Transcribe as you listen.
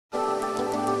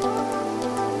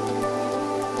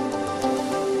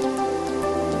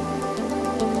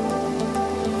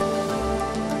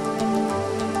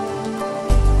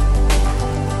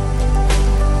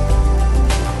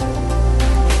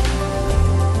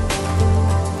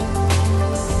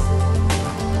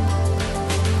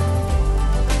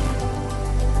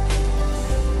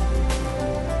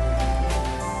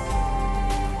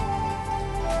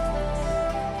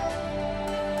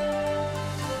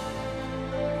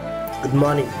Good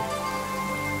morning.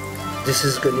 This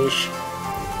is Ganesh,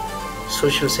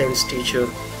 social science teacher.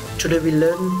 Today we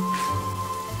learn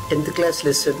 10th class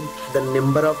lesson. The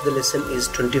number of the lesson is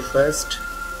 21st.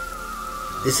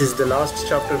 This is the last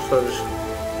chapter for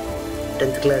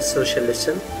 10th class social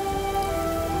lesson.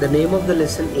 The name of the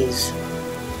lesson is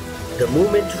The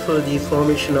Movement for the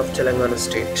Formation of Telangana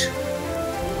State.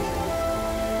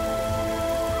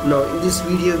 Now in this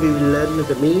video we will learn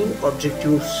the main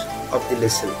objectives of the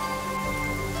lesson.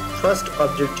 First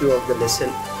objective of the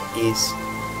lesson is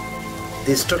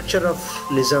the structure of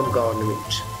Lsno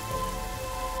government,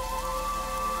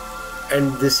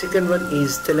 and the second one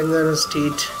is Telangana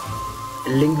state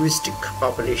linguistic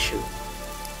population.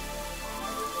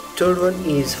 Third one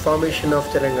is formation of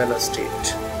Telangana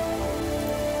state,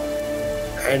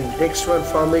 and next one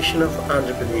formation of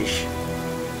Andhra Pradesh,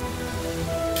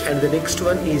 and the next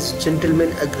one is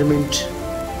gentleman agreement.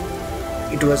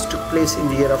 It was took place in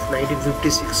the year of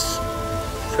 1956,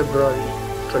 February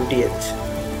 20th.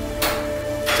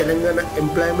 Telangana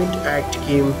Employment Act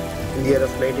came in the year of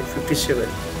 1957,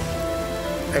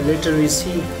 and later we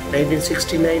see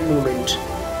 1969 movement.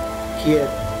 Here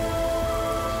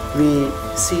we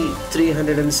see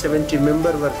 370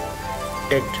 members were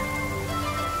dead.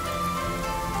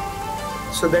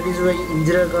 So that is why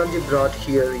Indira Gandhi brought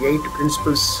here 8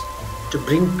 principles to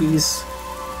bring peace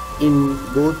in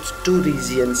both two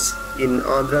regions, in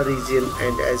Andhra region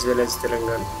and as well as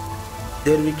Telangana.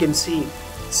 There we can see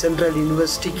Central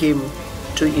University came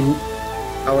to in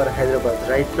our Hyderabad.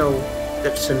 Right now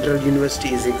that Central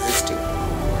University is existing.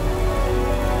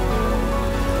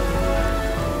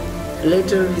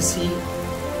 Later we see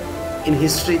in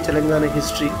history, Telangana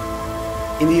history,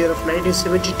 in the year of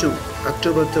 1972,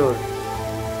 October 3rd,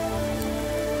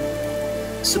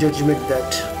 so judgment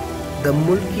that the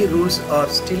Mulki rules are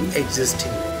still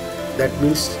existing. That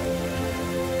means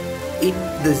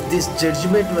this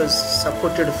judgment was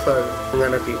supported for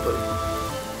Telangana people.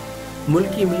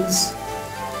 Mulki means,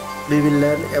 we will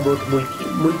learn about Mulki.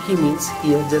 Mulki means,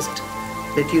 here just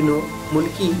let you know,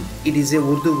 Mulki, it is a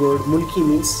Urdu word. Mulki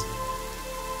means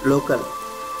local.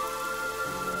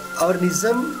 Our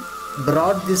Nizam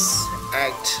brought this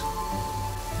act.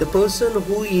 The person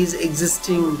who is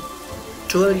existing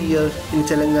 12 years in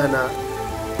Telangana,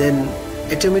 then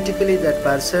automatically that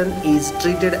person is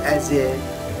treated as a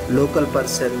local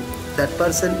person. That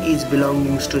person is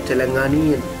belonging to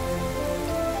Telanganian.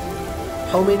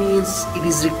 How many years it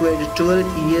is required?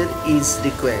 12 years is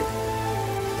required.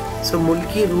 So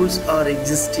Mulki rules are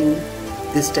existing.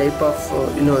 This type of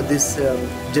this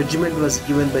judgment was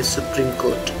given by Supreme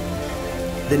Court.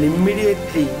 Then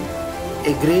immediately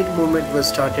a great movement was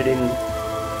started in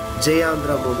Jai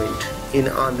Andhra movement in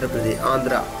Andhra Pradesh,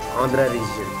 Andhra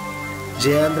region.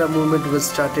 Jai Andhra movement was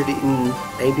started in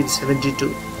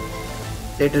 1972.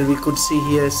 Later we could see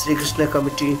here Sri Krishna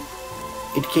committee.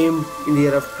 It came in the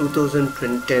year of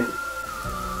 2010,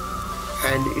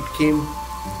 and it came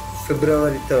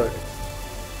February 3rd.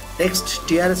 Next,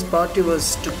 TRS party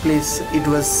took place. It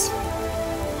was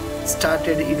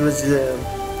started. It was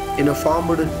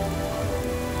formed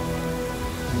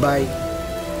by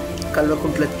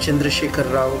Kalvakuntla Chandrasekhar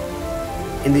Rao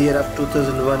in the year of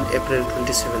 2001, April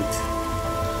 27th.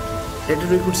 Later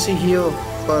we could see here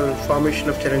for formation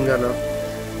of Telangana,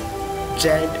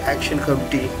 Joint Action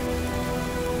Committee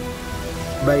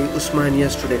by Usmania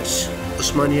students,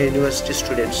 Usmania University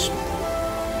students.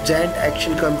 Joint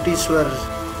Action Committees were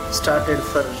started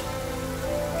for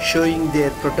showing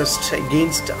their protest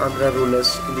against Andhra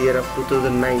rulers in the year of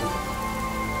 2009,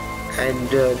 and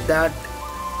that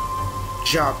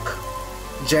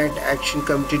Joint Action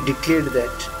Committee declared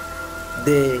that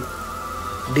they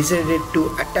decided to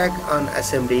attack on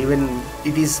assembly. Even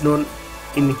it is known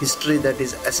in history that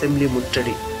is assembly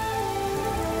muttadi.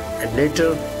 And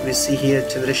later we see here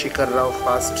Chandrasekhar Rao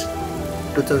fast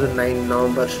 2009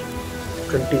 November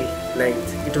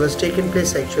 29th. It was taken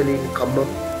place actually in Khammam,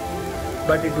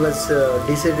 but it was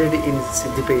decided in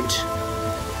Siddipet.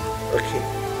 Okay,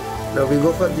 now we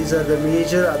go for these are the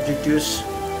major objectives.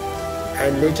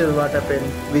 And later what happened?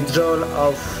 Withdrawal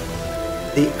of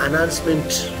the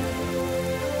announcement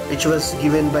which was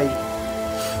given by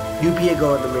UPA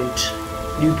government.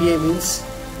 UPA means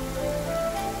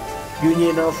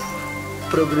Union of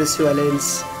Progressive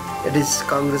Alliance, that is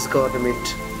Congress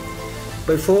government.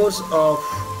 By force of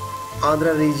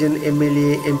Andhra region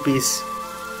MLA MPs,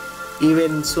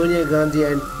 even Sonia Gandhi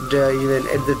and even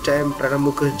at the time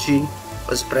Pranab Mukherjee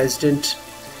was president,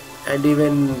 and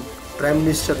even Prime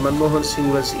Minister Manmohan Singh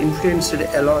was influenced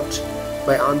a lot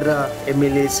by Andhra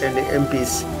MLAs and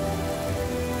MPs.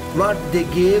 What they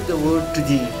gave the word to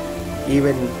the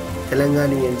even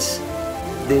Telanganians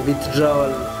they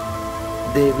withdrawn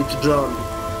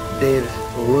their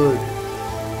word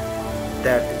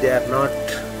that they are not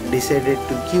decided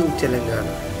to give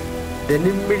Telangana. Then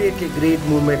immediately great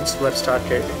movements were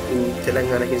started in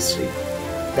Telangana history.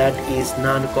 That is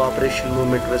non-cooperation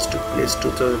movement was took place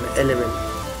 2011.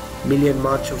 Million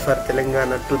March for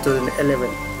Telangana 2011.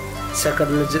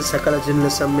 Sakala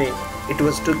Janla Samme. It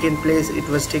was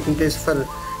taking place for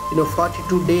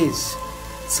 42 days.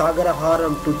 Sagara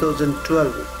Haram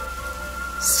 2012.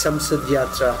 Samsad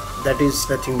Yatra. That is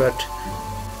nothing but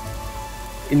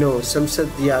Samsad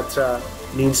Yatra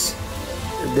means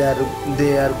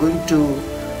they are going to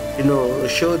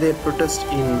show their protest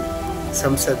in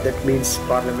Samsad, that means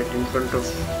parliament, in front of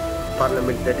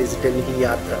parliament, that is Delhi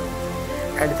Yatra.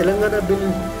 And Telangana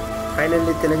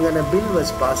bill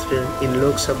was passed in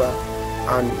Lok Sabha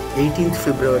on 18th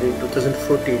February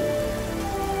 2014,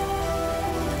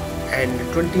 and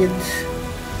 20th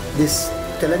this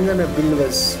Telangana bill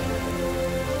was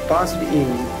passed in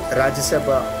Rajya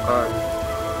Sabha on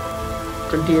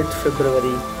 20th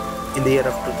February in the year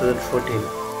of 2014.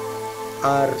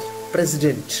 Our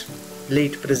president,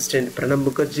 late President Pranab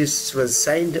Mukherjee, was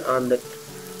signed on that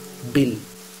bill.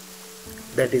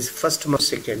 That is 1st March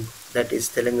 2nd. That is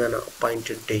Telangana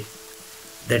appointed day.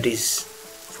 That is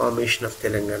formation of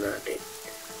Telangana day.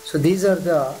 So these are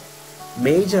the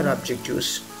major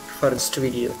objectives for this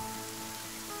video.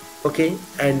 Okay,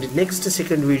 and next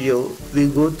second video we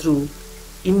go through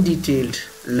in detailed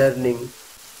learning.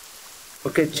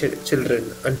 Okay,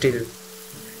 children, until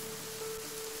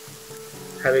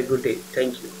have a good day.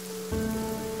 Thank you.